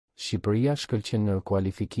Shqipëria shkëlqen në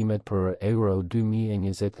kualifikimet për Euro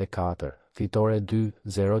 2024, Fitore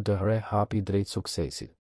 2-0 dëhre Hapi drejt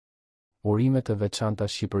Suksesit. Urimet të veçanta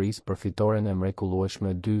Shqipërisë për fitoren e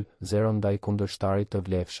mrekullueshme 2-0 ndaj kundërshtarit të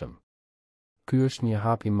vlefshëm. Ky është një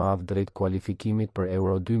hap i madh drejt kualifikimit për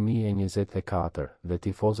Euro 2024 dhe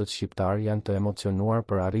tifozët shqiptar janë të emocionuar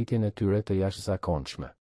për arritjen e tyre të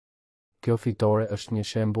jashtëzakonshme. Kjo fitore është një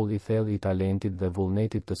shembull i thellë i talentit dhe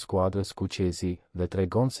vullnetit të skuadrës kuqezi dhe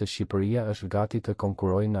tregon se Shqipëria është gati të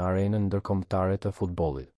konkurojë në arenën ndërkombëtare të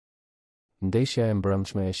futbollit. Ndeshja e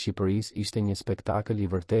mbrëmshme e Shqipërisë ishte një spektakël i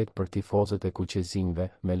vërtet për tifozët e kuqezinjve,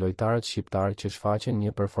 me lojtarët shqiptar që shfaqen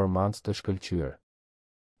një performancë të shkëlqyer.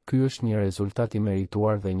 Ky është një rezultat i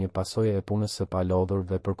merituar dhe një pasojë e punës së palodhur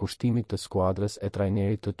dhe përkushtimit të skuadrës e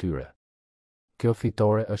trajnerit të tyre. Kjo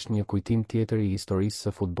fitore është një kujtim tjetër i historisë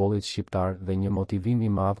së futbollit shqiptar dhe një motivim i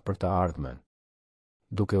madh për të ardhmen.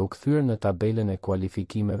 Duke u kthyer në tabelën e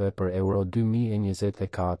kualifikimeve për Euro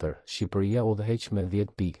 2024, Shqipëria udhëheq me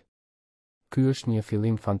 10 pikë. Ky është një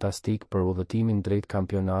fillim fantastik për udhëtimin drejt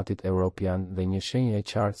kampionatit evropian dhe një shenjë e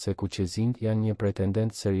qartë se kuqezinjt janë një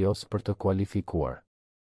pretendent serioz për të kualifikuar.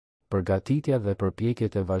 Përgatitja dhe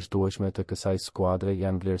përpjekjet e vazhdueshme të kësaj skuadre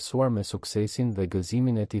janë vlerësuar me suksesin dhe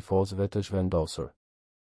gëzimin e tifozëve të zhvendosur.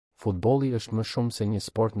 Futbolli është më shumë se një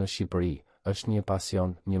sport në Shqipëri, është një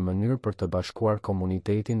pasion, një mënyrë për të bashkuar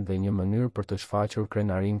komunitetin dhe një mënyrë për të shfaqur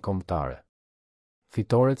krenarinë kombëtare.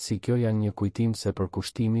 Fitoret si kjo janë një kujtim se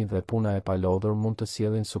përkushtimi dhe puna e palodhur mund të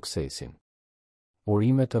sjellin suksesin.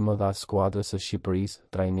 Urime të mëdha skuadrës së Shqipërisë,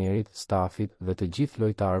 trajnerit, stafit dhe të gjithë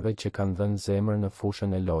lojtarëve që kanë dhënë zemër në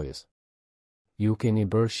fushën e lojës. Ju keni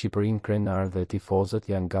bërë Shqipërinë krenar dhe tifozët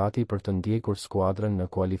janë gati për të ndjekur skuadrën në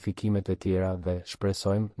kualifikimet e tjera dhe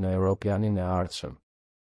shpresojmë në Europianin e ardhshëm.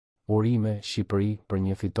 Urime Shqipëri për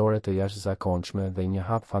një fitore të jashtëzakonshme dhe një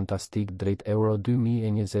hap fantastik drejt Euro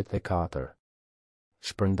 2024.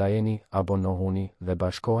 Shpërndajeni, abonohuni dhe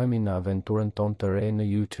bashkohemi në aventurën tonë të re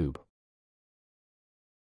në YouTube.